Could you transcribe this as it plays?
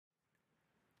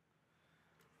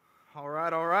All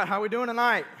right. How we doing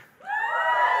tonight?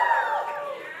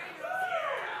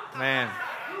 Man,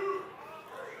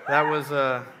 that was,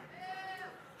 I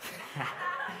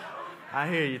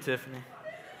hear you, Tiffany.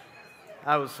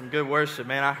 That was some good worship,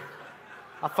 man.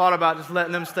 I thought about just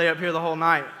letting them stay up here the whole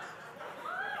night.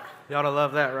 You ought to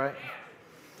love that, right?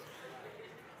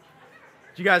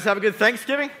 Did you guys have a good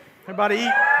Thanksgiving? Everybody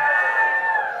eat?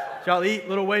 Did y'all eat a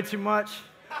little way too much?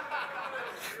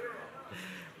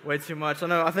 Way too much.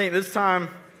 I think this time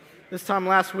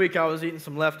last week I was eating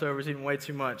some leftovers, eating way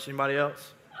too much. Anybody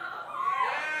else?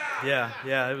 Yeah,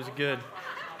 it was a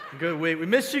good week. We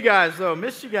missed you guys, though.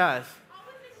 Missed you guys.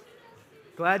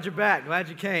 Glad you're back. Glad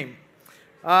you came.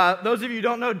 Those of you who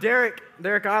don't know Derek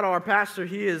Otto, our pastor,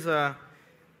 he's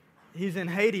in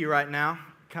Haiti right now,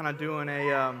 kind of doing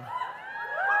a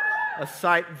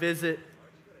site visit,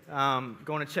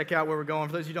 going to check out where we're going.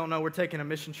 For those of you who don't know, we're taking a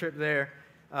mission trip there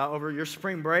over your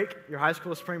spring break, your high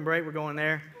school spring break. We're going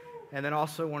there, and then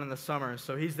also one in the summer.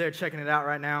 So he's there checking it out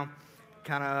right now,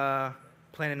 kind of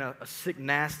planning a sick,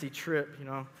 nasty trip, you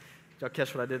know. Did y'all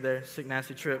catch what I did there? Sick,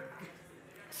 nasty trip.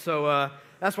 So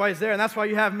that's why he's there, and that's why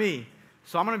you have me.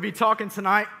 So I'm going to be talking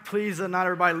tonight. Please, not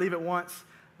everybody leave at once.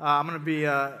 I'm going to be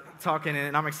talking,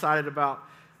 and I'm excited about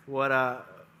what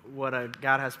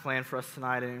God has planned for us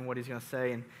tonight and what he's going to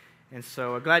say. And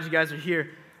so glad you guys are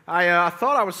here. I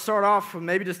thought I would start off with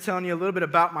maybe just telling you a little bit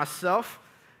about myself.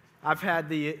 I've had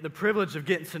the privilege of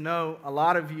getting to know a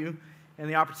lot of you and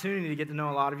the opportunity to get to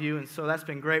know a lot of you, and so that's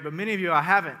been great. But many of you I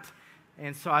haven't,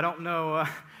 and so I don't know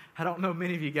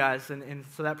many of you guys, and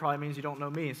so that probably means you don't know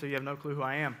me, and so you have no clue who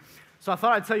I am. So I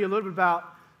thought I'd tell you a little bit about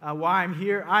why I'm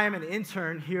here. I am an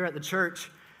intern here at the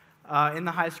church in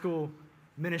the high school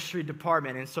ministry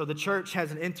department, and so the church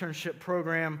has an internship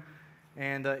program,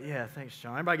 and yeah, thanks,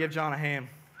 John. Everybody give John a hand.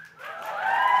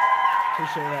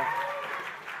 Appreciate that.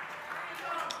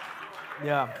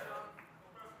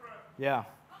 Yeah.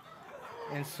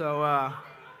 And so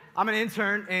I'm an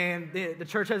intern, and the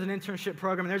church has an internship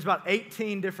program, and there's about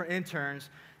 18 different interns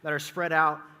that are spread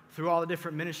out through all the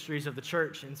different ministries of the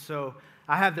church. And so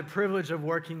I have the privilege of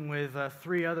working with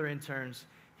 3 other interns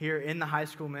here in the high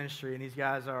school ministry, and these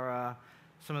guys are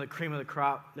some of the cream of the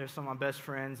crop. They're some of my best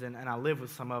friends, and I live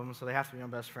with some of them, so they have to be my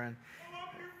best friend.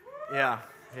 Yeah.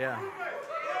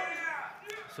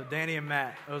 So Danny and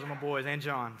Matt, those are my boys, and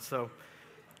John. So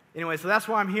anyway, so that's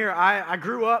why I'm here. I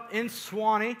grew up in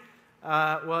Suwanee.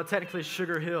 Well, technically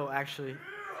Sugar Hill, actually,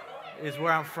 is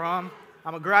where I'm from.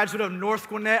 I'm a graduate of North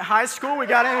Gwinnett High School. We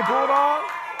got any Bulldogs?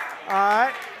 All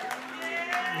right.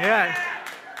 Yeah.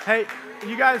 Hey,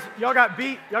 you guys, y'all got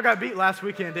beat last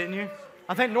weekend, didn't you?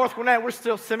 I think North Gwinnett, we're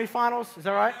still semifinals. Is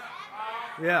that right?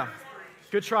 Yeah.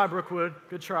 Good try, Brookwood.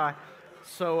 Good try.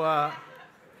 So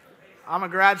I'm a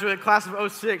graduate, class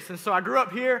of 06, and so I grew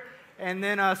up here and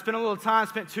then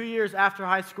spent 2 years after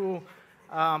high school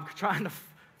trying to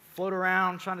float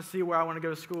around, trying to see where I want to go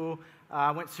to school.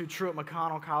 I went to Truett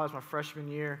McConnell College my freshman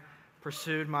year,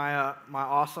 pursued my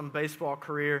awesome baseball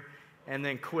career, and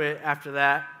then quit after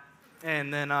that,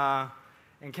 and then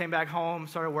came back home,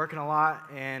 started working a lot,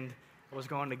 and I was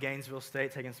going to Gainesville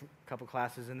State, taking a couple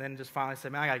classes, and then just finally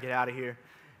said, man, I got to get out of here.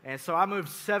 And so I moved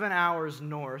 7 hours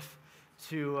north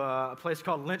to a place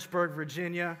called Lynchburg,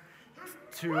 Virginia,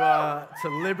 to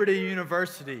Liberty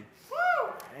University.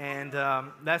 And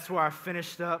that's where I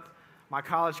finished up my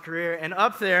college career. And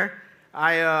up there,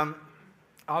 I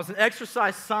was an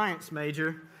exercise science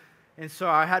major, and so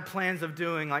I had plans of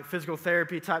doing like physical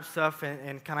therapy type stuff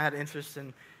and kind of had interest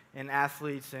in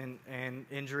athletes and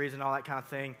injuries and all that kind of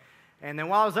thing. And then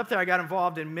while I was up there, I got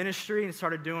involved in ministry and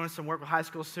started doing some work with high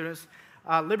school students.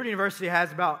 Liberty University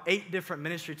has about 8 different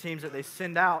ministry teams that they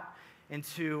send out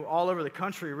into all over the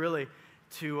country, really,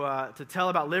 to tell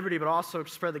about liberty, but also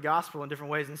spread the gospel in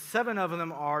different ways. And 7 of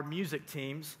them are music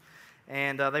teams,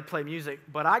 and they play music.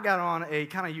 But I got on a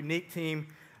kind of unique team,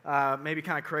 maybe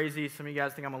kind of crazy. Some of you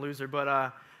guys think I'm a loser, but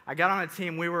I got on a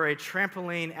team. We were a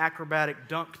trampoline acrobatic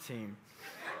dunk team.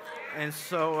 And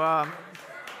so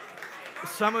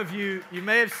some of you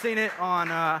may have seen it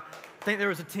on, I think there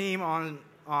was a team on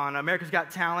America's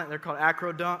Got Talent. They're called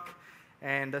Acro Dunk,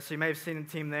 and so you may have seen the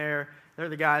team there. They're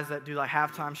the guys that do like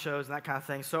halftime shows and that kind of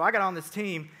thing. So I got on this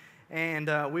team, and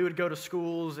we would go to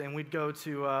schools, and we'd go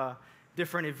to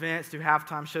different events, do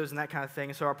halftime shows and that kind of thing.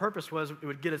 And so our purpose was it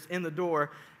would get us in the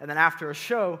door, and then after a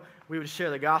show, we would share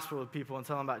the gospel with people and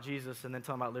tell them about Jesus, and then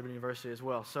tell them about Liberty University as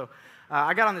well. So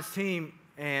I got on this team,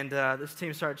 and this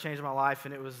team started changing my life,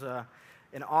 and it was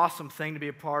an awesome thing to be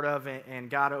a part of, and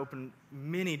God opened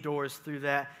many doors through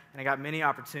that, and I got many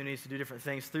opportunities to do different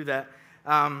things through that.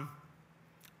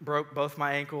 Broke both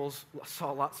my ankles,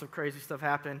 saw lots of crazy stuff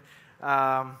happen.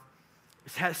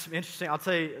 it's had some interesting. I'll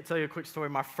tell you a quick story.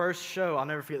 My first show, I'll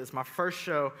never forget this. My first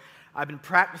show, I've been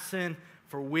practicing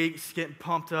for weeks, getting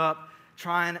pumped up,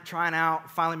 trying out.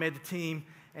 Finally made the team,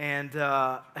 and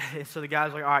so the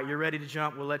guys were like, "All right, you're ready to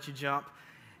jump. We'll let you jump."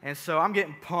 And so I'm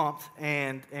getting pumped,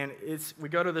 and we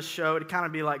go to the show. It'd kind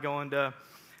of be like going to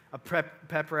a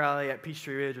pep rally at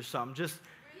Peachtree Ridge or something. Just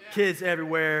kids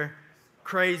everywhere,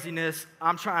 craziness.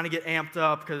 I'm trying to get amped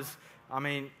up because, I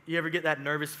mean, you ever get that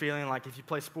nervous feeling like if you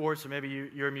play sports or maybe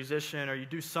you're a musician or you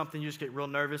do something, you just get real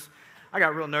nervous. I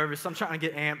got real nervous. I'm trying to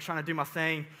get amped, trying to do my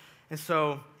thing. And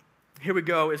so here we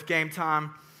go. It's game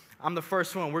time. I'm the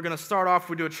first one. We're going to start off.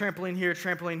 We do a trampoline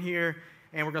here.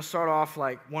 And we're going to start off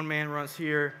like one man runs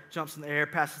here, jumps in the air,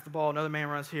 passes the ball, another man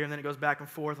runs here, and then it goes back and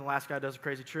forth, and the last guy does a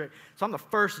crazy trick. So I'm the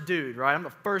first dude, right? I'm the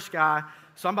first guy.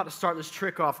 So I'm about to start this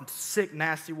trick off in a sick,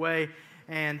 nasty way.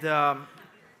 And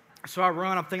so I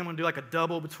run. I'm thinking I'm going to do like a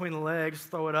double between the legs,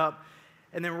 throw it up.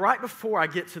 And then right before I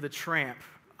get to the tramp,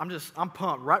 I'm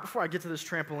pumped. Right before I get to this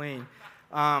trampoline,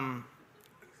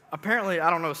 apparently, I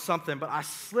don't know something, but I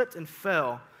slipped and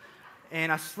fell.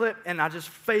 And I slipped, and I just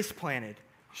face planted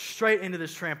straight into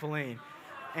this trampoline.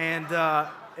 And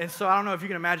so I don't know if you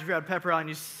can imagine if you're at a pep rally and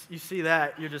you see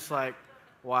that, you're just like,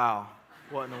 wow,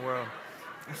 what in the world?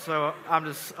 And so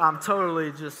I'm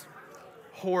totally just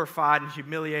horrified and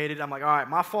humiliated. I'm like, all right,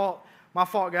 my fault,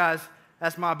 guys.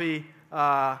 That's my B.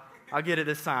 I'll get it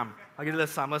this time.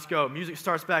 Let's go. Music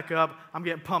starts back up. I'm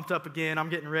getting pumped up again. I'm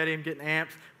getting ready. I'm getting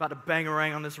amped. About to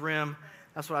bang-a-rang on this rim.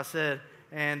 That's what I said.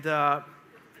 And so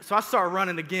I start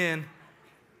running again.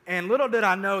 And little did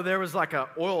I know there was like an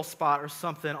oil spot or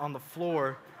something on the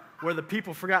floor where the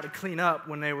people forgot to clean up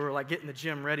when they were like getting the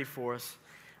gym ready for us.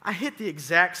 I hit the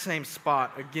exact same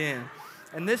spot again.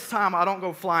 And this time I don't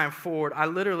go flying forward. I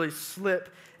literally slip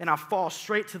and I fall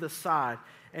straight to the side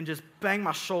and just bang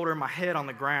my shoulder and my head on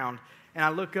the ground. And I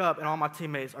look up and all my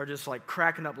teammates are just like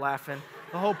cracking up laughing.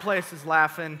 The whole place is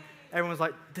laughing. Everyone's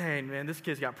like, dang, man, this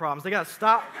kid's got problems. They got to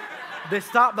stop. They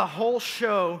stopped the whole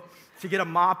show to get a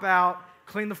mop out,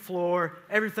 clean the floor.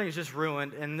 Everything's just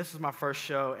ruined, and this is my first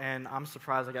show, and I'm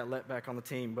surprised I got let back on the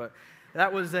team. But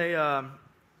that was it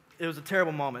was a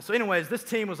terrible moment. So anyways, this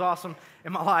team was awesome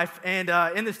in my life, and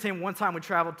in this team, one time we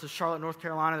traveled to Charlotte, North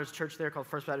Carolina. There's a church there called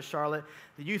First Baptist Charlotte.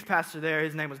 The youth pastor there,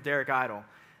 his name was Derek Idle,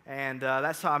 and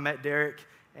that's how I met Derek,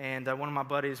 and one of my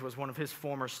buddies was one of his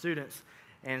former students.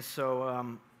 And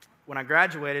so when I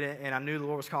graduated and I knew the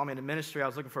Lord was calling me into ministry, I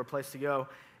was looking for a place to go.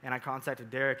 And I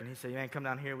contacted Derek, and he said, man, come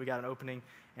down here. We got an opening,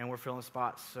 and we're filling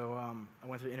spots. So I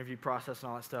went through the interview process and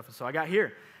all that stuff. And so I got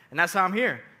here, and that's how I'm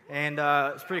here. And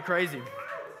it's pretty crazy.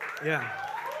 Yeah.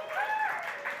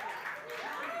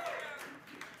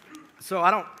 So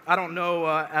I don't know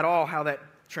at all how that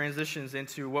transitions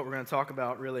into what we're going to talk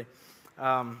about, really.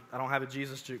 I don't have a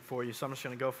Jesus juke for you, so I'm just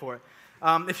going to go for it.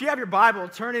 If you have your Bible,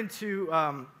 turn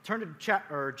to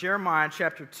Jeremiah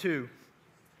chapter 2,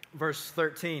 verse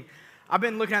 13. I've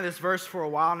been looking at this verse for a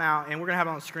while now, and we're going to have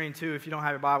it on the screen too if you don't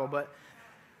have your Bible, but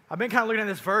I've been kind of looking at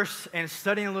this verse and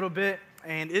studying a little bit,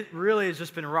 and it really has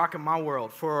just been rocking my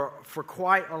world for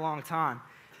quite a long time.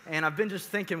 And I've been just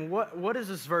thinking, what does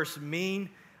this verse mean?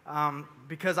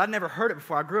 Because I'd never heard it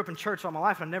before. I grew up in church all my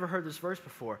life, and I've never heard this verse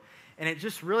before. And it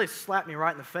just really slapped me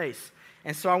right in the face.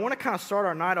 And so I want to kind of start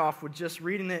our night off with just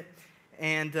reading it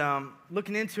and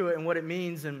looking into it and what it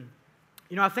means. And,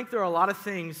 you know, I think there are a lot of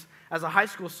things, as a high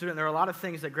school student, there are a lot of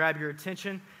things that grab your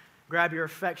attention, grab your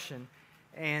affection.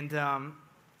 And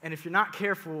if you're not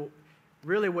careful,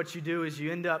 really what you do is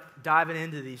you end up diving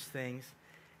into these things.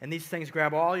 And these things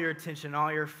grab all your attention,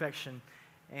 all your affection.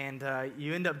 And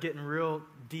you end up getting real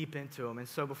deep into them. And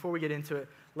so before we get into it,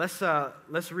 let's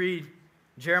read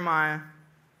Jeremiah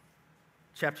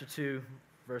chapter 2,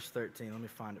 verse 13. Let me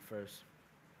find it first.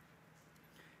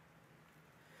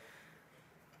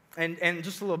 And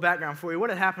just a little background for you. What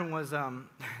had happened was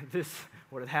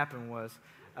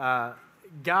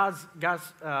God's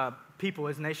people,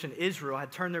 his nation Israel,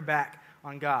 had turned their back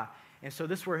on God, and so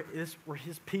this were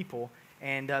his people,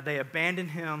 and they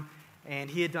abandoned him.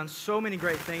 And he had done so many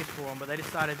great things for them, but they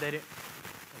decided they didn't.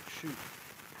 Oh, shoot.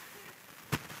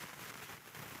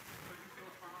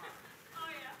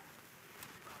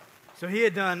 So he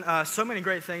had done so many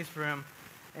great things for him,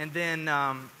 and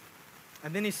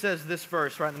then he says this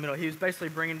verse right in the middle. He was basically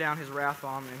bringing down his wrath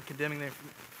on them and condemning them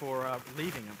for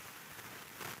leaving him.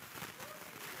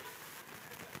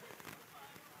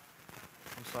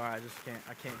 I'm sorry,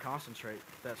 I can't concentrate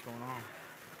if that's going on.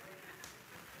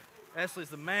 Esley's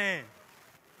the man.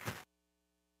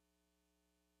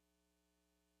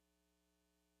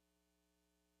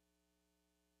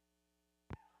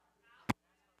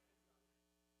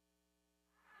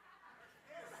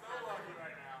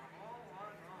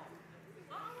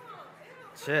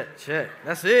 Check.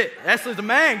 That's it. Esley's the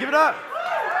man. Give it up.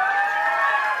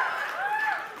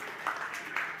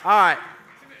 All right.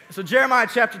 So Jeremiah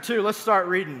chapter 2, let's start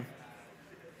reading.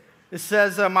 It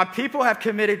says, my people have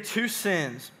committed two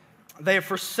sins. They have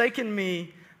forsaken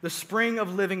me, the spring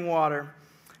of living water,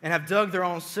 and have dug their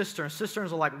own cisterns.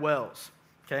 Cisterns are like wells.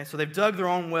 Okay, so they've dug their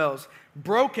own wells,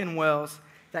 broken wells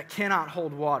that cannot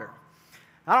hold water.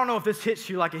 I don't know if this hits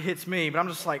you like it hits me, but I'm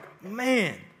just like,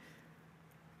 man,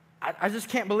 I just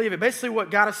can't believe it. Basically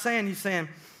what God is saying, he's saying,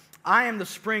 I am the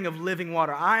spring of living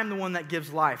water. I am the one that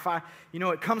gives life.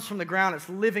 It comes from the ground. It's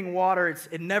living water.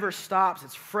 It never stops.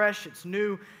 It's fresh. It's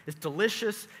new. It's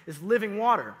delicious. It's living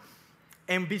water.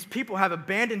 And these people have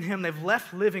abandoned him. They've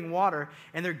left living water,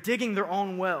 and they're digging their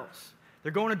own wells.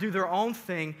 They're going to do their own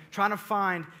thing, trying to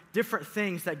find different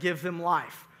things that give them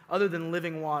life other than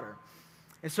living water.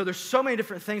 And so there's so many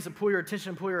different things that pull your attention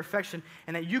and pull your affection,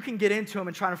 and that you can get into them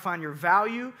and try to find your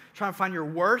value, trying to find your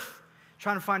worth,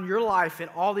 trying to find your life in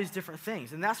all these different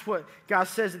things. And that's what God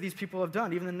says that these people have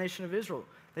done, even the nation of Israel.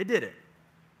 They did it.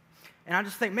 And I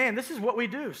just think, man, this is what we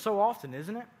do so often,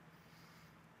 isn't it?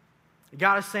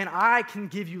 God is saying, I can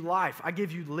give you life. I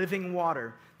give you living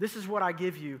water. This is what I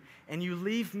give you. And you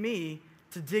leave me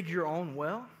to dig your own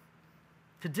well?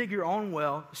 To dig your own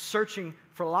well, searching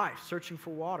for life, searching for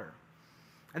water.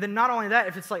 And then not only that,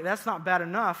 if it's like that's not bad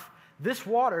enough, this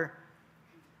water,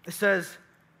 it says,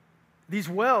 these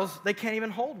wells, they can't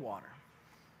even hold water.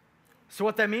 So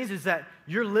what that means is that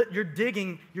you're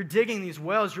digging these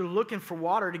wells, you're looking for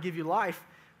water to give you life,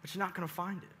 but you're not going to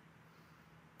find it.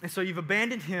 And so you've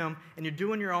abandoned him, and you're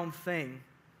doing your own thing,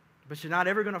 but you're not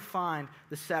ever going to find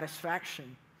the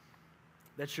satisfaction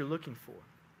that you're looking for.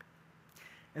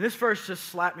 And this verse just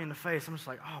slapped me in the face. I'm just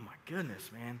like, oh my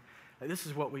goodness, man. Like, this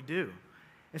is what we do.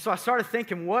 And so I started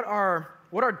thinking, what are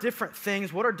different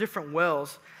things, what are different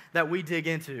wells that we dig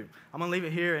into? I'm going to leave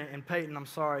it here, and Peyton, I'm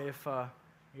sorry if you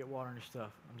get water on your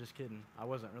stuff. I'm just kidding. I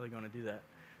wasn't really going to do that.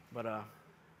 But I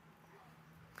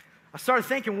started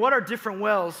thinking, what are different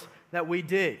wells that we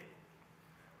dig?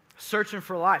 Searching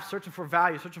for life, searching for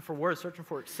value, searching for words, searching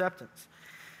for acceptance.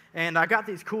 And I got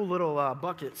these cool little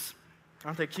buckets.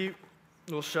 Aren't they cute?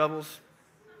 Little shovels.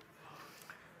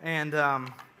 And I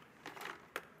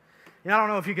don't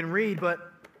know if you can read, but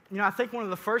I think one of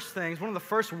the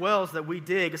first wells that we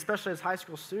dig, especially as high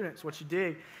school students, what you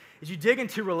dig is you dig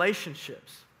into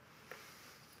relationships.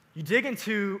 You dig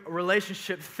into a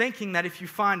relationship thinking that if you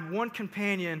find one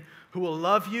companion who will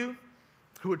love you,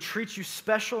 who will treat you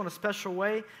special in a special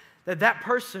way, that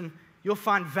person, you'll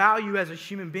find value as a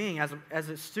human being, as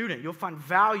a student. You'll find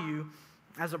value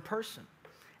as a person.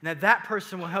 And that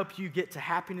person will help you get to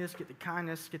happiness, get to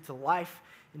kindness, get to life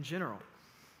in general.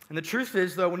 And the truth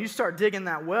is, though, when you start digging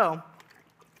that well,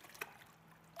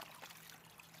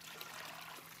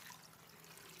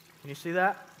 can you see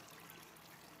that?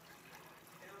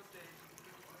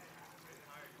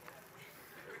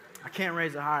 I can't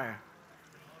raise it higher.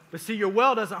 But see, your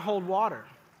well doesn't hold water.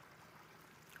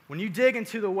 When you dig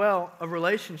into the well of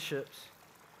relationships,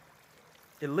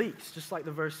 it leaks, just like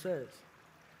the verse says.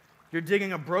 You're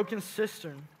digging a broken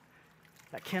cistern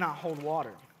that cannot hold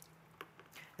water.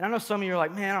 And I know some of you are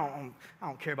like, man, I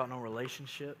don't care about no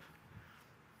relationship.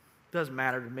 It doesn't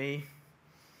matter to me.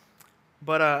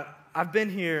 But I've been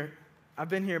here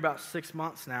about 6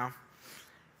 months now.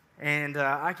 And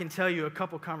I can tell you a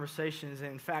couple conversations.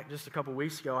 In fact, just a couple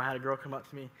weeks ago, I had a girl come up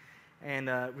to me and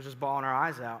was just bawling her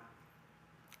eyes out.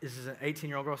 This is an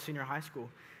 18-year-old girl, senior high school.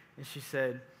 And she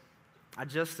said, I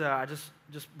just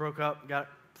broke up, got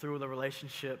through with a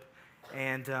relationship,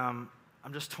 and I'm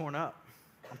just torn up.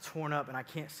 I'm torn up, and I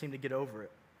can't seem to get over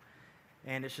it.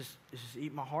 And it's just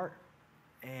eating my heart.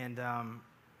 And I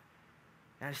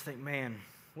just think, man,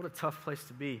 what a tough place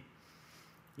to be.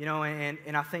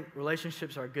 And I think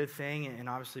relationships are a good thing, and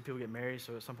obviously people get married,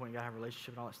 so at some point you got to have a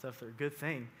relationship and all that stuff. They're a good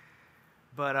thing.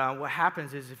 But what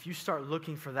happens is if you start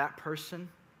looking for that person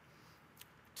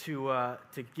to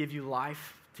give you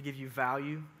life, to give you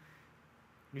value,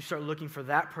 you start looking for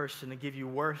that person to give you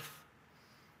worth,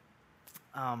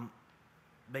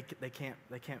 they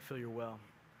can't fill your well.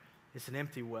 It's an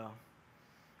empty well.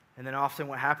 And then often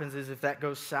what happens is if that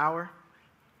goes sour,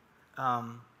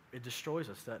 it destroys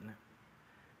us, doesn't it?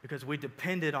 Because we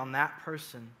depended on that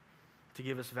person to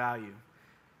give us value.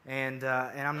 And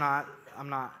I'm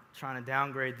not trying to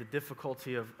downgrade the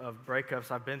difficulty of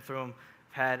breakups. I've been through them,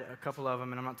 had a couple of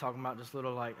them, and I'm not talking about just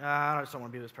little like, I just don't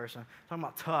want to be with this person. I'm talking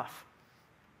about tough.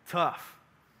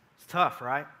 It's tough,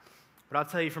 right? But I'll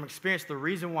tell you from experience, the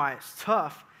reason why it's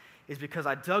tough is because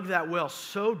I dug that well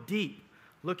so deep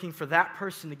looking for that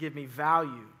person to give me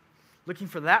value, looking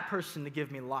for that person to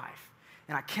give me life.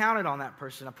 And I counted on that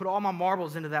person. I put all my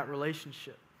marbles into that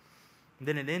relationship. And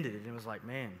then it ended. And it was like,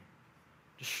 man,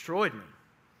 destroyed me.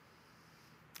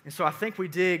 And so I think we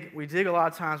dig a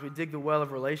lot of times, we dig the well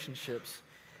of relationships.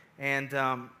 And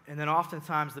then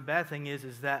oftentimes the bad thing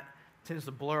is that tends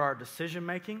to blur our decision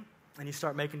making, and you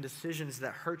start making decisions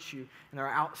that hurt you and are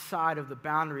outside of the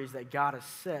boundaries that God has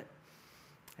set.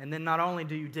 And then not only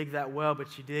do you dig that well,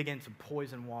 but you dig into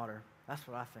poison water. That's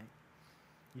what I think.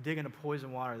 You dig into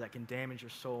poison water that can damage your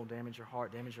soul, damage your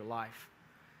heart, damage your life.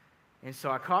 And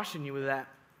so I caution you with that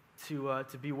to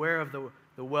beware of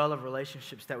the well of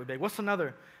relationships that we dig. What's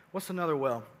another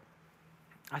well?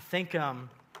 I think, I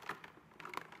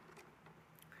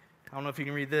don't know if you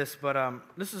can read this, but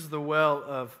this is the well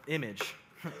of image.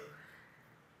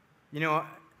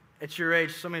 At your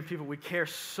age, so many people, we care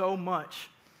so much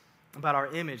about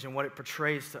our image and what it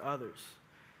portrays to others.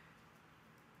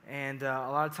 And a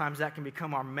lot of times that can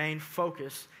become our main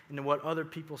focus into what other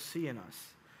people see in us.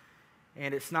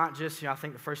 And it's not just, I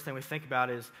think the first thing we think about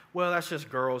is, well, that's just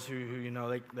girls who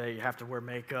they have to wear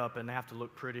makeup and they have to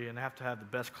look pretty and they have to have the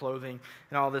best clothing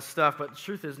and all this stuff. But the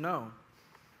truth is, no.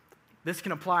 This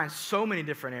can apply in so many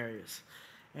different areas.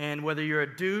 And whether you're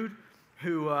a dude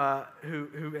who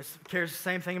cares the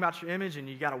same thing about your image and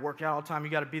you got to work out all the time,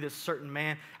 you got to be this certain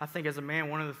man. I think as a man,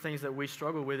 one of the things that we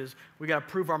struggle with is we got to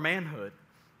prove our manhood.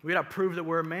 We got to prove that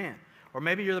we're a man. Or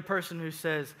maybe you're the person who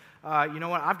says, you know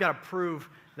what, I've got to prove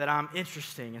that I'm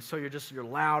interesting. And so you're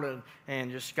loud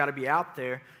and just got to be out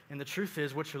there. And the truth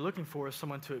is, what you're looking for is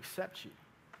someone to accept you.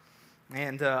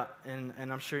 And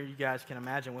I'm sure you guys can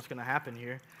imagine what's going to happen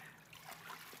here.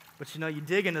 But you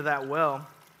dig into that well.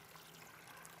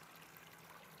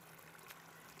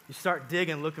 You start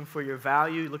digging, looking for your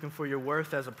value, looking for your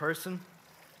worth as a person.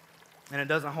 And it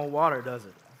doesn't hold water, does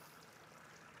it?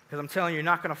 Because I'm telling you, you're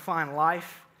not going to find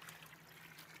life.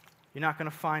 You're not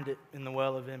going to find it in the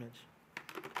well of image.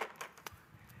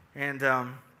 And,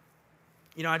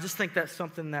 I just think that's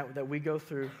something that we go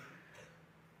through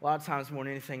a lot of times more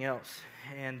than anything else.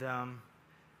 And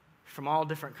from all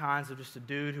different kinds of just a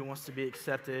dude who wants to be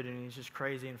accepted and he's just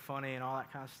crazy and funny and all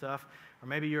that kind of stuff. Or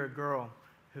maybe you're a girl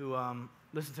who,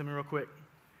 listen to me real quick.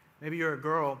 Maybe you're a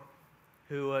girl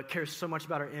who cares so much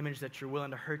about her image that you're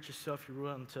willing to hurt yourself, you're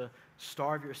willing to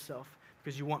starve yourself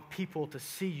because you want people to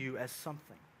see you as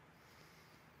something.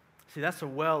 See, that's a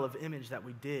well of image that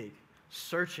we dig,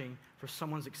 searching for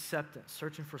someone's acceptance,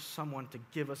 searching for someone to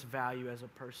give us value as a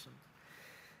person.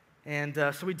 And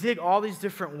so we dig all these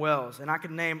different wells, and I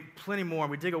could name plenty more.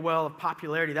 We dig a well of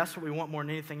popularity. That's what we want more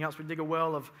than anything else. We dig a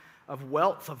well of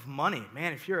wealth, of money.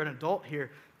 Man, if you're an adult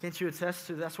here, can't you attest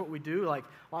to that's what we do? Like,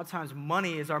 a lot of times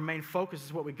money is our main focus,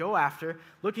 is what we go after,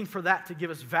 looking for that to give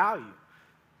us value,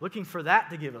 looking for that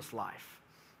to give us life.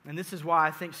 And this is why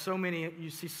I think so many,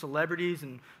 you see celebrities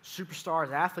and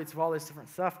superstars, athletes of all this different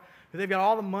stuff, who they've got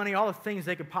all the money, all the things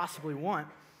they could possibly want.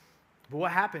 But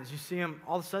what happens? You see them,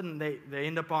 all of a sudden, they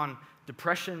end up on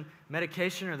depression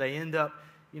medication, or they end up,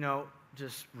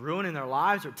 just ruining their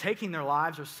lives or taking their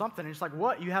lives or something. And it's like,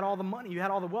 what? You had all the money, you had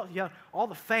all the wealth, you had all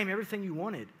the fame, everything you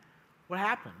wanted. What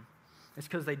happened? It's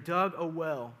because they dug a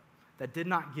well that did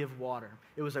not give water.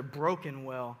 It was a broken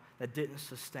well that didn't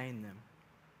sustain them.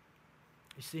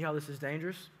 You see how this is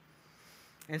dangerous?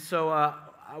 And so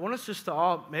I want us just to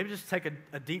all maybe just take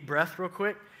a deep breath real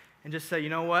quick and just say, you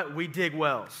know what? We dig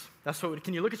wells. That's what.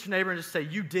 Can you look at your neighbor and just say,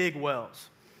 you dig wells?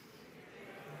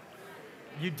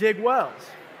 You dig wells.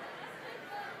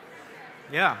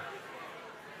 Yeah.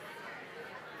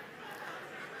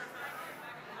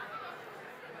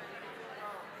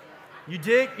 You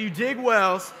dig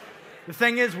wells. The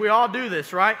thing is, we all do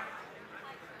this, right?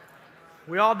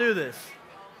 We all do this.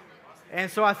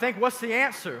 And so I think, what's the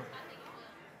answer?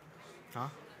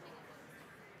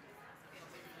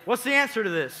 What's the answer to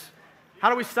this? How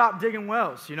do we stop digging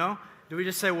wells, Do we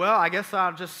just say, well, I guess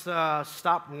I'll just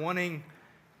stop wanting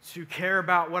to care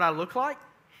about what I look like?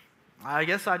 I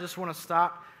guess I just want to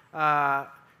stop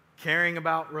caring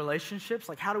about relationships.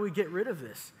 Like, how do we get rid of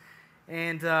this?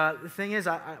 And the thing is,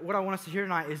 what I want us to hear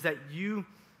tonight is that you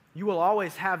will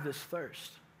always have this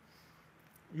thirst.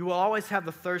 You will always have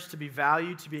the thirst to be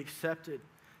valued, to be accepted,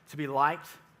 to be liked.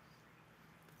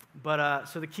 But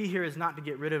so the key here is not to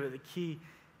get rid of it. The key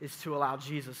is to allow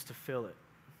Jesus to fill it,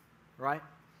 right?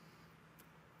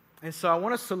 And so I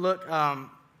want us to look.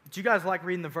 Do you guys like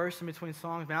reading the verse in between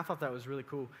songs? Man, I thought that was really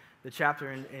cool. The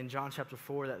chapter in John chapter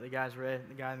 4 that the guy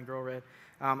and the girl read.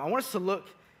 I want us to look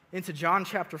into John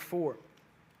chapter 4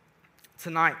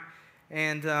 tonight.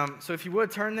 And so if you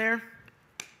would turn there.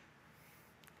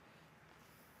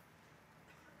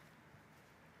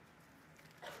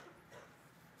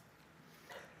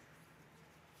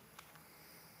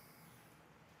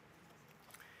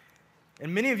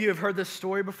 And many of you have heard this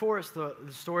story before. It's the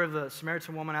story of the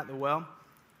Samaritan woman at the well.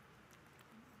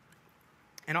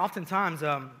 And oftentimes,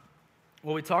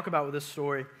 what we talk about with this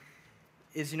story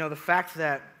is, the fact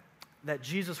that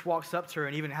Jesus walks up to her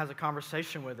and even has a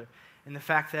conversation with her, and the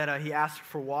fact that he asked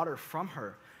for water from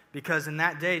her. Because in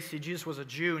that day, see, Jesus was a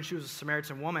Jew and she was a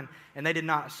Samaritan woman, and they did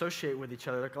not associate with each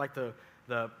other. They're like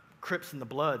the Crips and the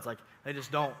Bloods. Like, they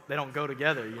don't go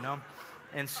together,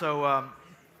 And so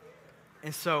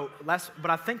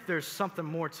but I think there's something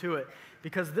more to it.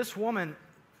 Because this woman,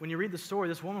 when you read the story,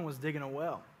 this woman was digging a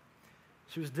well.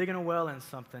 She was digging a well in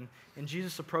something, and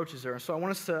Jesus approaches her. So I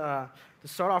want us to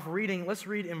start off reading. Let's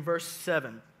read in verse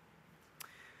 7.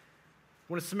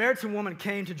 When a Samaritan woman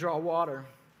came to draw water,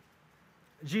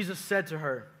 Jesus said to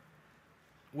her,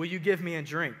 "Will you give me a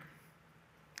drink?"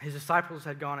 His disciples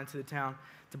had gone into the town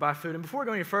to buy food. And before we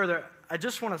go any further, I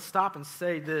just want to stop and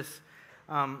say this.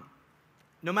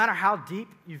 No matter how deep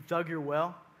you've dug your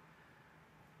well,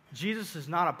 Jesus is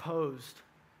not opposed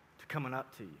to coming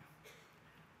up to you.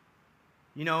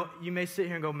 You may sit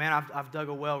here and go, man, I've dug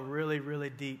a well really, really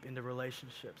deep into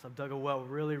relationships. I've dug a well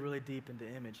really, really deep into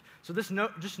image. So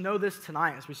just know this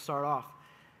tonight as we start off,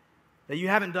 that you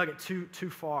haven't dug it too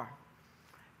far,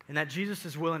 and that Jesus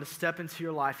is willing to step into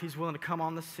your life. He's willing to come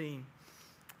on the scene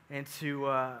and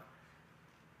to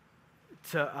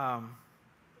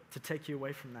take you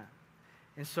away from that.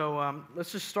 And so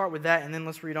let's just start with that, and then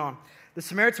let's read on. The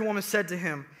Samaritan woman said to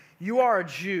him, "You are a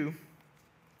Jew,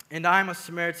 and I am a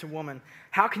Samaritan woman.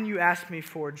 How can you ask me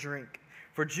for a drink?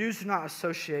 For Jews do not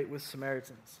associate with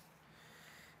Samaritans."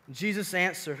 Jesus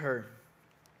answered her,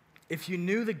 "If you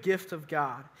knew the gift of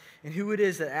God and who it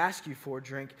is that asks you for a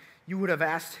drink, you would have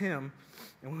asked him,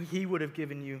 and he would have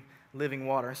given you living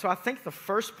water." So I think the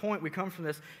first point we come from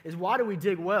this is, why do we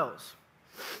dig wells?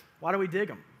 Why do we dig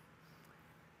them?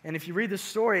 And if you read this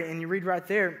story and you read right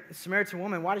there, the Samaritan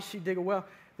woman, why did she dig a well?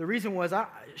 The reason was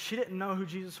she didn't know who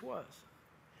Jesus was.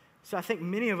 So I think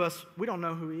many of us, we don't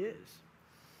know who he is.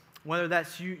 Whether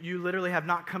that's you literally have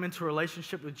not come into a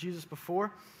relationship with Jesus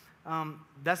before,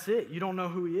 that's it. You don't know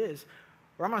who he is.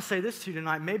 Or I'm going to say this to you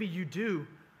tonight, maybe you do,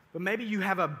 but maybe you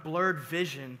have a blurred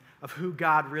vision of who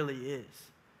God really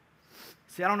is.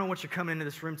 See, I don't know what you're coming into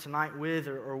this room tonight with,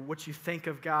 or what you think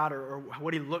of God, or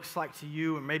what he looks like to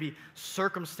you, or maybe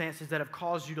circumstances that have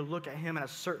caused you to look at him in a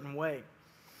certain way.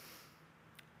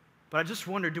 But I just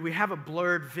wonder, do we have a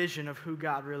blurred vision of who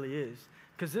God really is?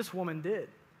 Because this woman did.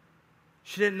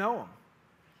 She didn't know him.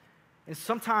 And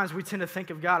sometimes we tend to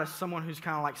think of God as someone who's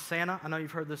kind of like Santa. I know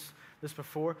you've heard this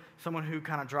before. Someone who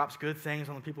kind of drops good things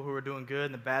on the people who are doing good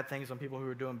and the bad things on people who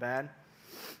are doing bad.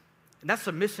 And that's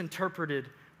a misinterpreted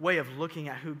way of looking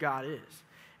at who God is.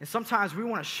 And sometimes we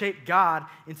want to shape God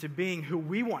into being who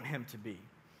we want him to be.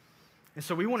 And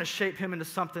so we want to shape him into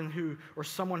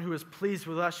someone who is pleased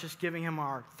with us just giving him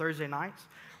our Thursday nights,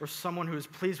 or someone who is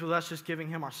pleased with us just giving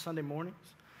him our Sunday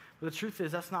mornings. But the truth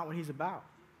is, that's not what he's about.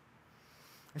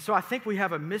 And so I think we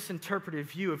have a misinterpreted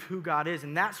view of who God is,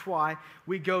 and that's why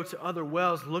we go to other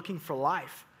wells looking for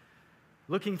life,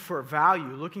 looking for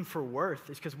value, looking for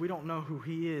worth. It's because we don't know who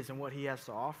he is and what he has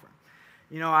to offer.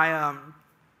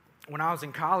 When I was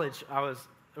in college, it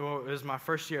was my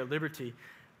first year at Liberty,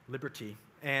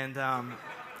 and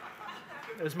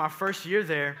it was my first year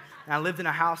there, and I lived in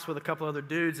a house with a couple other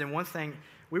dudes, and one thing,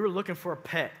 we were looking for a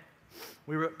pet.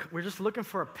 We were just looking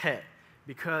for a pet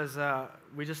because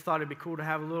we just thought it'd be cool to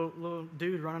have a little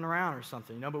dude running around or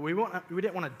something, But we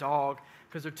didn't want a dog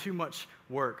because they're too much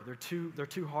work. They're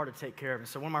too hard to take care of. And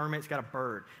so one of my roommates got a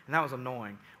bird, and that was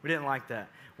annoying. We didn't like that.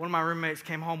 One of my roommates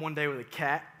came home one day with a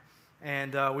cat,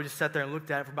 and we just sat there and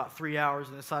looked at it for about 3 hours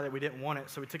and decided we didn't want it,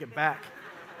 so we took it back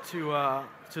to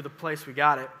the place we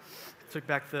got it. Took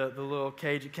back the little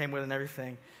cage it came with and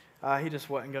everything. He just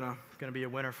wasn't gonna be a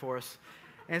winner for us.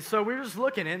 And so we were just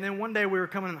looking, and then one day we were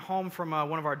coming home from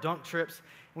one of our dunk trips,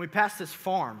 and we passed this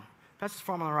farm. Passed this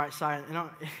farm on the right side, and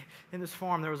in this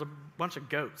farm there was a bunch of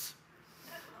goats.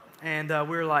 And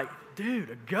we were like,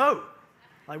 dude, a goat.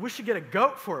 Like, we should get a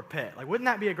goat for a pet. Like, wouldn't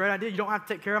that be a great idea? You don't have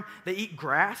to take care of them. They eat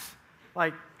grass.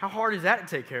 Like, how hard is that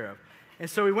to take care of? And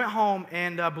so we went home,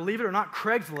 and believe it or not,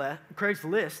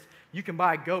 Craigslist, you can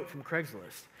buy a goat from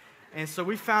Craigslist. And so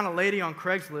we found a lady on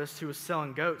Craigslist who was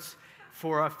selling goats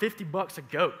for $50 a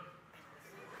goat.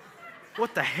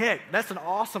 What the heck? That's an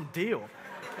awesome deal.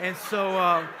 And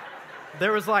so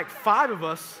there was like 5 of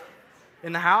us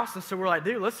in the house, and so we're like,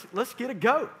 dude, let's get a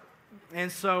goat.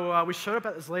 And so we showed up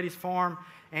at this lady's farm,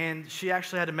 and she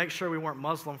actually had to make sure we weren't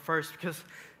Muslim first, because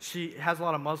she has a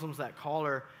lot of Muslims that call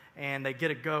her, and they get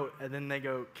a goat, and then they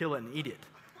go kill it and eat it.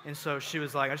 And so she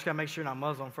was like, I just got to make sure you're not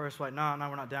Muslim first. We're like, no,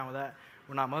 we're not down with that.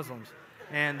 We're not Muslims.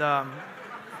 And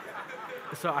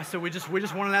so I said, we just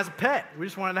wanted it as a pet. We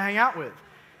just wanted to hang out with.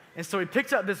 And so he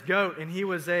picked up this goat, and he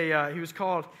was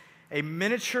called a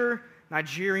miniature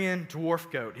Nigerian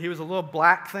dwarf goat. He was a little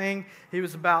black thing. He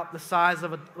was about the size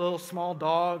of a little small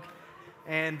dog,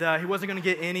 and he wasn't going to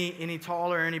get any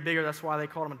taller or any bigger. That's why they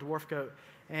called him a dwarf goat.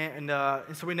 And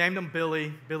so we named him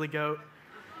Billy Goat,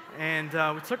 and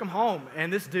we took him home.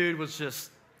 And this dude was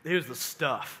he was the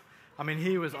stuff. I mean,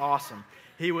 he was awesome.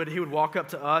 He would walk up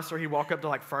to us, or he'd walk up to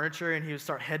like furniture, and he would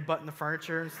start headbutting the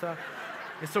furniture and stuff.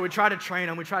 And so we tried to train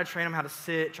him. We tried to train him how to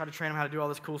sit, tried to train him how to do all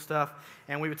this cool stuff.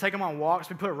 And we would take him on walks.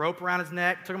 We put a rope around his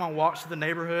neck, took him on walks to the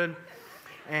neighborhood.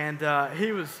 And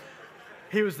he was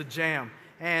the jam.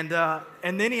 And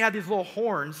then he had these little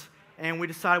horns, and we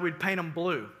decided we'd paint them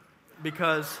blue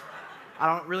because I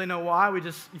don't really know why.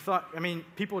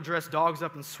 People dress dogs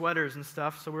up in sweaters and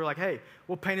stuff. So we were like, hey,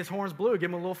 we'll paint his horns blue, give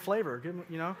him a little flavor, give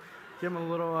him a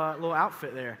little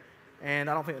outfit there. And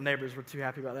I don't think the neighbors were too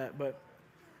happy about that. But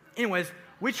anyways,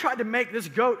 we tried to make this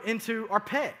goat into our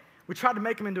pet. We tried to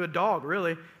make him into a dog,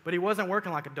 really, but he wasn't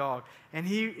working like a dog. And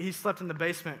he slept in the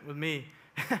basement with me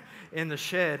in the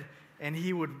shed, and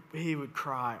he would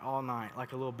cry all night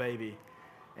like a little baby.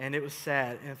 And it was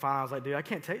sad. And finally I was like, dude, I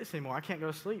can't take this anymore. I can't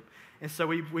go to sleep. And so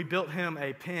we built him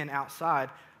a pen outside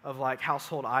of like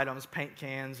household items, paint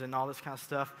cans, and all this kind of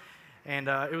stuff. And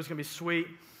it was going to be sweet.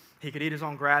 He could eat his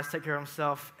own grass, take care of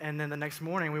himself. And then the next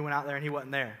morning we went out there and he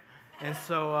wasn't there. And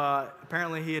so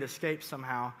apparently he had escaped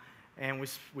somehow, and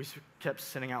we kept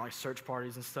sending out like search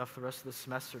parties and stuff the rest of the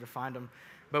semester to find him.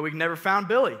 But we never found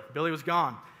Billy. Billy was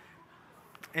gone.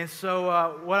 And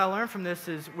so what I learned from this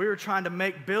is we were trying to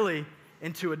make Billy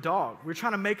into a dog. We were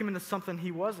trying to make him into something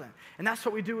he wasn't. And that's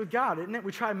what we do with God, isn't it?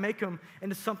 We try to make him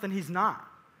into something he's not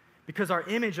because our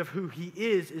image of who he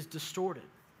is distorted.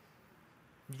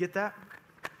 You get that?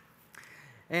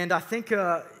 And I think,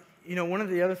 one of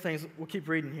the other things, we'll keep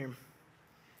reading here.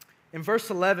 In verse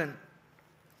 11,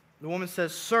 the woman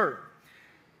says, "Sir,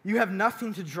 you have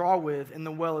nothing to draw with, and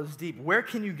the well is deep. Where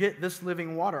can you get this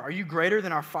living water? Are you greater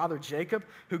than our father Jacob,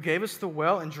 who gave us the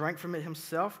well and drank from it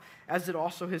himself, as did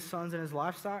also his sons and his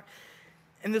livestock?"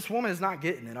 And this woman is not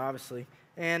getting it, obviously.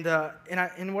 And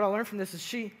what I learned from this is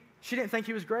she didn't think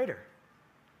he was greater.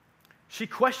 She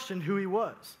questioned who he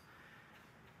was.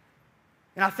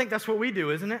 And I think that's what we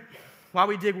do, isn't it? Why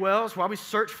we dig wells, why we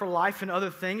search for life in other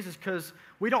things is because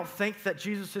we don't think that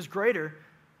Jesus is greater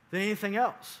than anything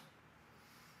else.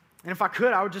 And if I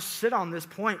could, I would just sit on this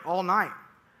point all night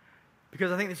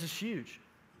because I think this is huge.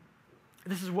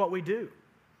 This is what we do.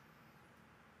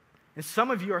 And some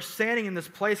of you are standing in this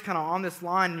place kind of on this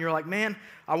line, and you're like, man,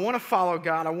 I want to follow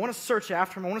God. I want to search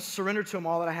after him. I want to surrender to him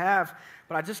all that I have,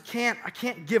 but I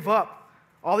can't give up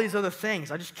all these other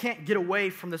things. I just can't get away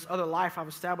from this other life I've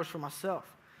established for myself.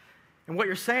 And what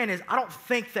you're saying is, I don't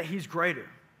think that he's greater.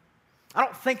 I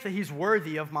don't think that he's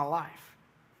worthy of my life.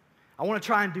 I want to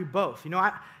try and do both.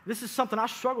 This is something I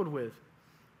struggled with.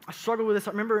 I struggled with this.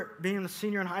 I remember being a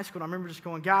senior in high school, and I remember just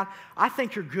going, God, I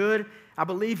think you're good. I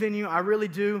believe in you. I really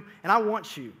do. And I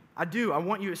want you. I do. I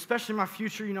want you, especially in my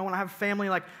future, when I have a family.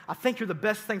 Like, I think you're the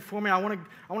best thing for me. I want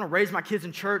to raise my kids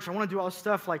in church. I want to do all this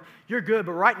stuff. Like, you're good.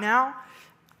 But right now,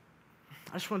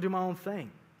 I just want to do my own thing.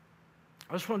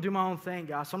 I just want to do my own thing,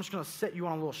 guys. So I'm just going to set you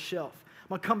on a little shelf. I'm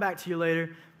going to come back to you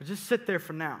later, but just sit there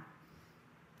for now.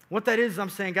 What that is, I'm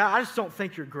saying, God, I just don't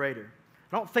think you're greater.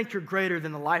 I don't think you're greater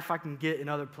than the life I can get in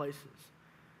other places.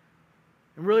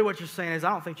 And really what you're saying is, I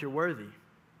don't think you're worthy.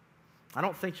 I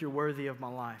don't think you're worthy of my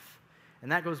life.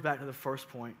 And that goes back to the first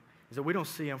point, is that we don't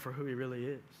see him for who he really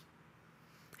is.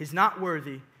 He's not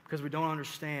worthy because we don't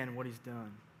understand what he's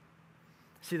done.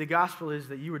 See, the gospel is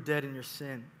that you were dead in your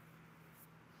sin.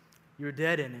 You were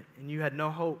dead in it, and you had no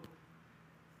hope.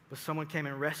 But someone came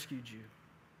and rescued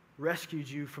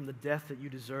you from the death that you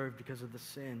deserved because of the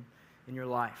sin in your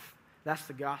life. That's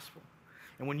the gospel.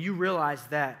 And when you realize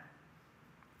that,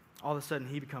 all of a sudden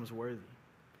he becomes worthy.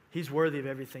 He's worthy of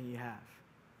everything you have.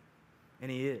 And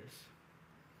he is.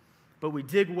 But we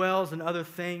dig wells and other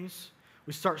things.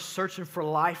 We start searching for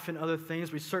life in other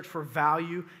things. We search for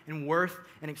value and worth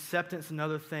and acceptance in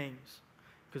other things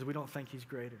because we don't think he's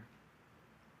greater.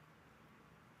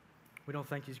 We don't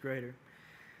think he's greater.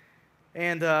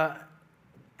 And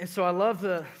so I love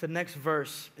the next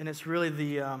verse, and it's really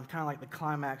the kind of like the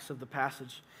climax of the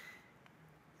passage.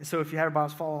 And so if you have your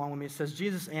Bibles, follow along with me. It says,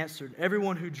 Jesus answered,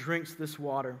 "Everyone who drinks this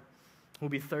water will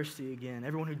be thirsty again.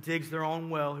 Everyone who digs their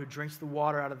own well, who drinks the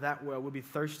water out of that well, will be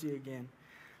thirsty again.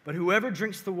 But whoever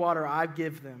drinks the water I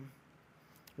give them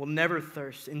will never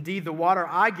thirst. Indeed, the water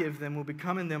I give them will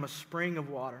become in them a spring of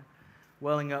water,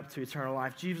 welling up to eternal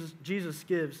life." Jesus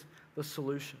gives the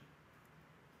solution.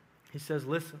 He says,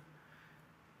 listen,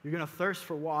 you're going to thirst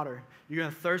for water. You're going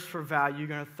to thirst for value. You're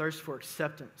going to thirst for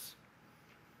acceptance.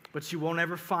 But you won't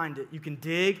ever find it. You can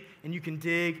dig and you can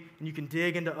dig and you can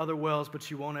dig into other wells, but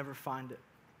you won't ever find it.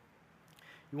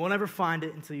 You won't ever find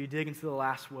it until you dig into the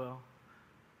last well,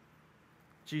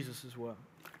 Jesus' well.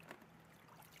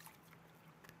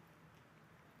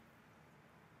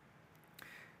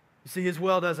 You see, his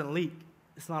well doesn't leak.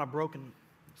 It's not a broken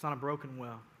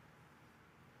well.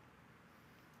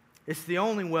 It's the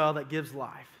only well that gives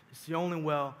life. It's the only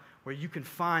well where you can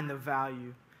find the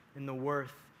value and the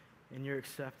worth in your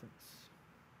acceptance.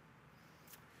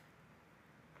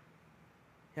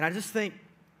 And I just think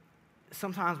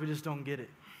sometimes we just don't get it.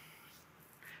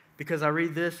 Because I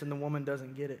read this and the woman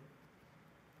doesn't get it.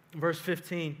 Verse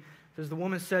 15 says, the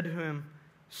woman said to him,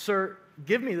 Sir,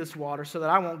 give me this water so that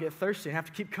I won't get thirsty and have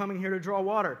to keep coming here to draw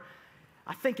water.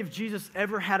 I think if Jesus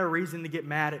ever had a reason to get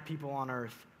mad at people on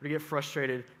earth or to get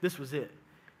frustrated, this was it.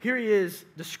 Here he is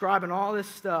describing all this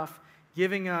stuff,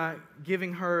 giving her,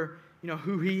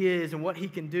 who he is and what he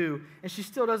can do, and she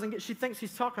still doesn't get. She thinks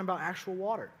he's talking about actual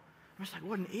water. I'm just like,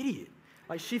 what an idiot!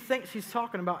 Like she thinks he's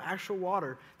talking about actual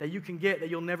water that you can get, that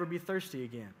you'll never be thirsty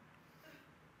again.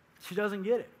 She doesn't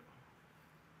get it.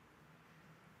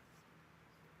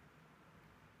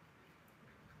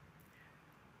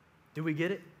 Do we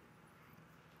get it?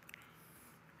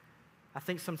 I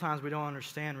think sometimes we don't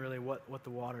understand really what the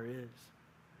water is.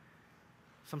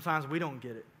 Sometimes we don't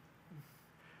get it.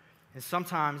 And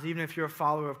sometimes, even if you're a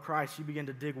follower of Christ, you begin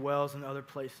to dig wells in other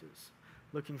places,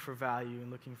 looking for value and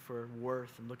looking for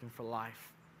worth and looking for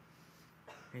life.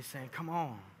 And he's saying, come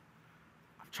on.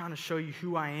 I'm trying to show you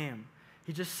who I am.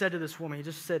 He just said to this woman, he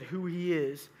just said who he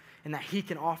is and that he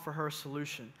can offer her a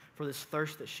solution for this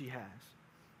thirst that she has.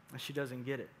 And she doesn't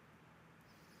get it.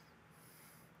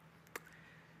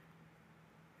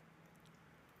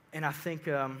 And I think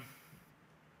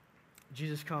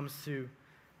Jesus comes to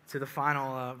the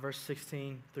final verse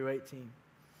 16 through 18.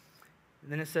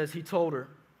 And then it says, he told her,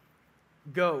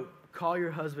 go, call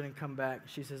your husband and come back.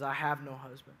 She says, I have no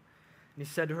husband. And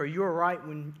he said to her, you are right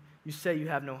when you say you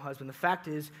have no husband. The fact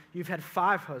is, you've had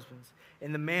 5 husbands,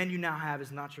 and the man you now have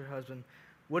is not your husband.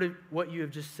 What you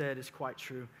have just said is quite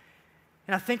true.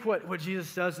 And I think what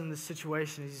Jesus does in this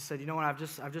situation is he said, you know what, I've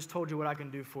just told you what I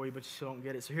can do for you, but you still don't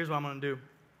get it. So here's what I'm going to do.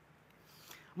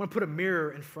 I'm going to put a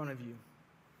mirror in front of you.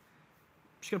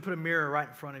 I'm just going to put a mirror right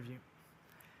in front of you.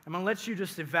 I'm going to let you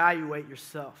just evaluate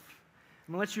yourself.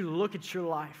 I'm going to let you look at your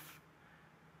life.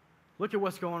 Look at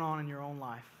what's going on in your own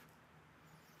life.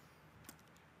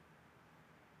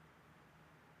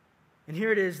 And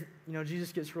here it is,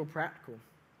 Jesus gets real practical.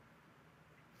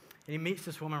 And he meets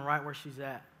this woman right where she's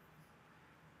at.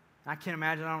 I can't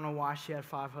imagine, I don't know why she had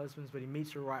 5 husbands, but he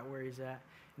meets her right where he's at.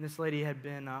 And this lady had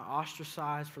been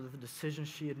ostracized for the decisions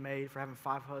she had made for having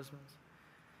 5 husbands.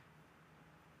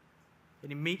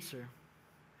 And he meets her.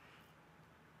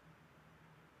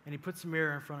 And he puts a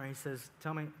mirror in front of her. He says,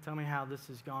 tell me how this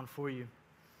has gone for you.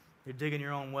 You're digging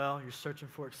your own well. You're searching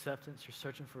for acceptance. You're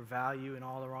searching for value in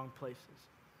all the wrong places.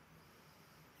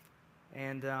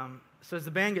 And so as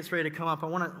the band gets ready to come up, I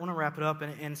want to wrap it up.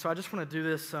 And so I just want to do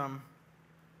this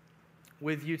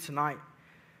with you tonight.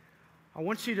 I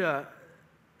want you to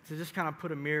just kind of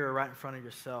put a mirror right in front of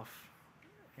yourself.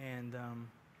 And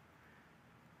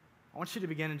I want you to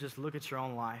begin to just look at your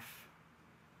own life.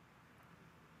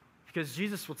 Because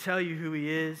Jesus will tell you who he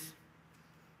is,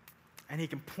 and he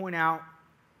can point out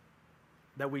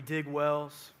that we dig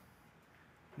wells,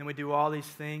 and we do all these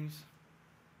things.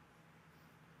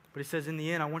 But he says, in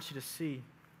the end, I want you to see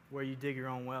where you dig your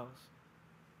own wells.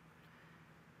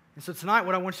 And so tonight,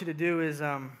 what I want you to do is,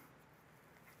 I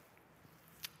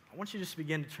want you to just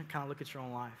begin to kind of look at your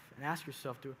own life and ask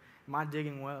yourself, am I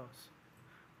digging wells?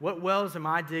 What wells am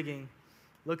I digging,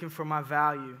 looking for my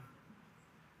value,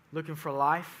 looking for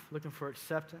life, looking for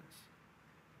acceptance?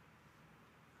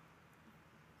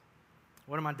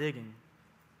 What am I digging?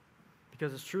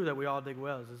 Because it's true that we all dig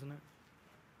wells, isn't it?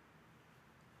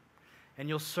 And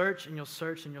you'll search and you'll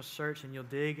search and you'll search and you'll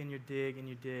dig and you dig and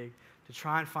you dig to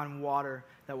try and find water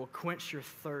that will quench your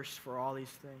thirst for all these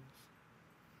things.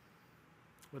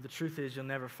 But the truth is, you'll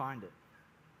never find it.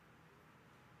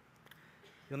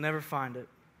 You'll never find it.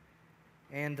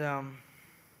 And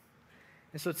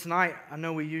so tonight, I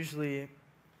know we usually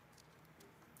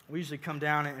come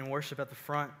down and worship at the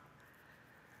front.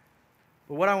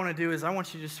 But what I want to do is I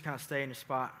want you just to kind of stay in your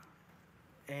spot.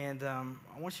 And I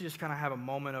want you to just kind of have a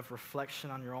moment of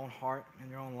reflection on your own heart and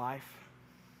your own life.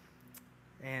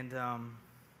 And I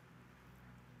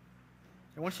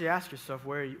want you to ask yourself,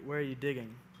 where are you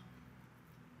digging?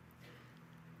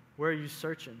 Where are you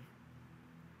searching?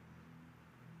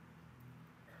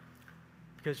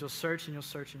 Because you'll search and you'll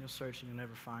search and you'll search and you'll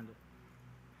never find it.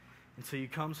 Until you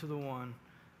come to the one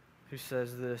who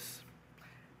says this,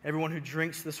 everyone who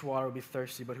drinks this water will be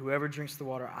thirsty, but whoever drinks the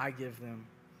water I give them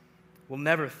will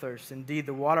never thirst. Indeed,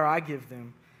 the water I give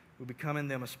them will become in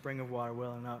them a spring of water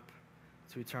welling up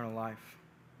to eternal life.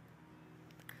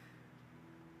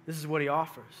 This is what he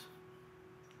offers.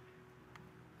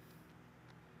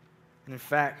 And in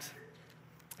fact,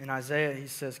 in Isaiah, he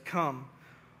says, "Come,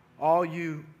 all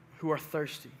you who are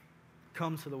thirsty,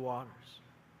 come to the waters."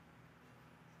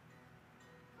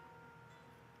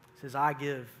 He says, "I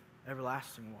give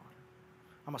everlasting water.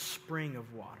 I'm a spring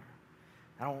of water.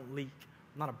 I don't leak.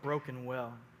 I'm not a broken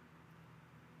well.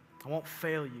 I won't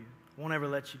fail you. I won't ever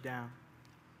let you down."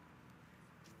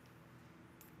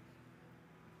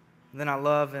 And then I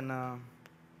love in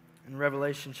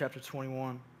Revelation chapter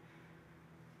 21,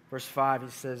 verse 5, he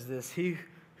says this, "He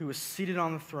who was seated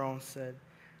on the throne said,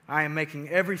 I am making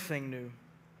everything new."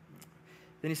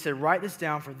 Then he said, "Write this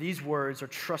down, for these words are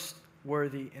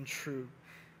trustworthy and true."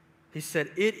 He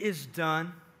said, "It is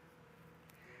done.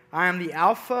 I am the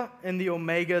Alpha and the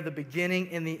Omega, the beginning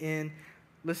and the end."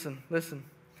 Listen, listen.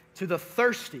 "To the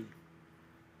thirsty,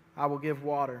 I will give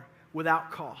water without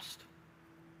cost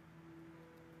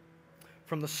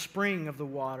from the spring of the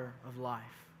water of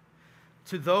life.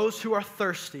 To those who are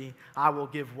thirsty, I will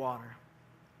give water."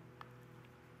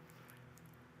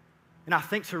 And I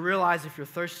think to realize if you're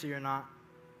thirsty or not,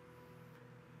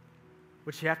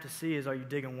 what you have to see is, are you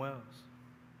digging wells?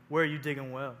 Where are you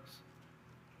digging wells?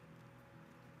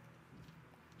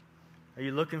 Are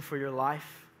you looking for your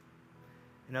life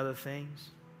in other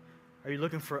things? Are you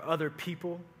looking for other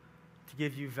people to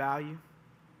give you value?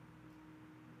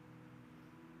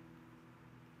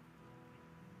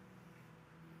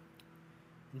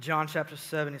 In John chapter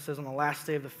 7, it says, "On the last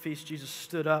day of the feast, Jesus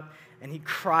stood up and he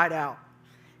cried out,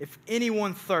 if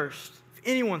anyone thirsts,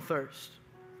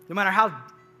 no matter how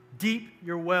deep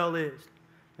your well is,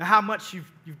 and how much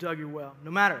you've dug your well,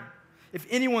 no matter, if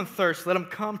anyone thirsts, let him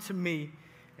come to me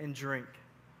and drink."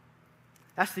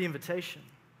 That's the invitation.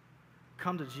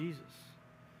 Come to Jesus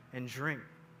and drink.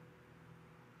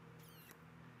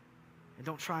 And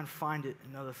don't try and find it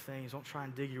in other things. Don't try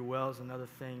and dig your wells in other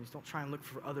things. Don't try and look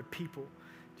for other people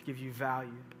to give you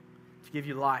value, to give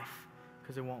you life,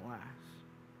 because it won't last.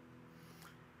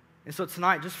 And so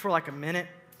tonight, just for like a minute,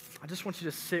 I just want you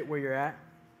to sit where you're at.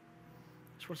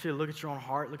 I just want you to look at your own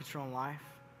heart, look at your own life,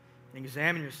 and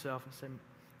examine yourself and say,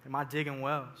 am I digging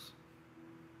wells?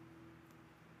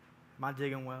 Am I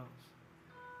digging wells?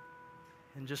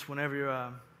 And just whenever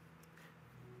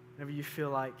you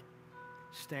feel like,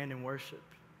 stand and worship.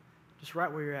 Just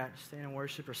right where you're at, stand and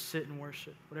worship or sit and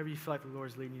worship, whatever you feel like the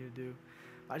Lord's leading you to do.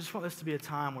 I just want this to be a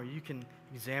time where you can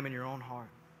examine your own heart.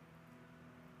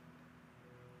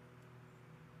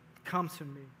 Come to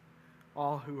me,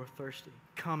 all who are thirsty.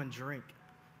 Come and drink.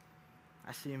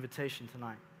 That's the invitation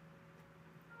tonight.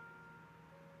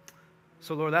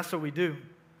 So, Lord, that's what we do.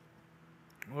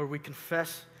 Lord, we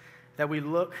confess that we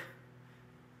look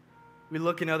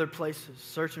in other places,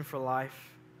 searching for life.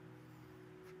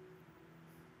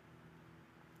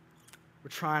 We're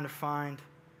trying to find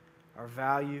our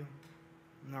value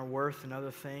and our worth in other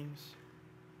things.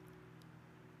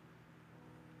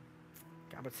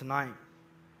 God, but tonight,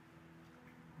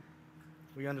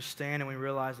 we understand and we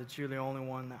realize that you're the only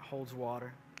one that holds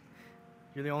water.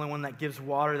 You're the only one that gives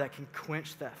water that can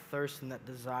quench that thirst and that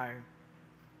desire.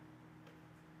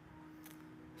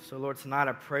 So, Lord, tonight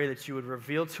I pray that you would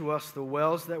reveal to us the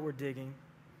wells that we're digging.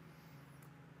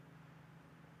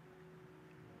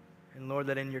 And, Lord,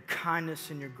 that in your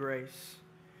kindness and your grace,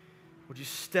 would you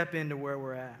step into where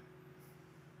we're at?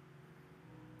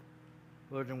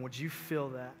 Lord, and would you fill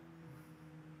that?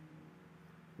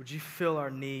 Would you fill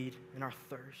our need and our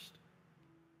thirst?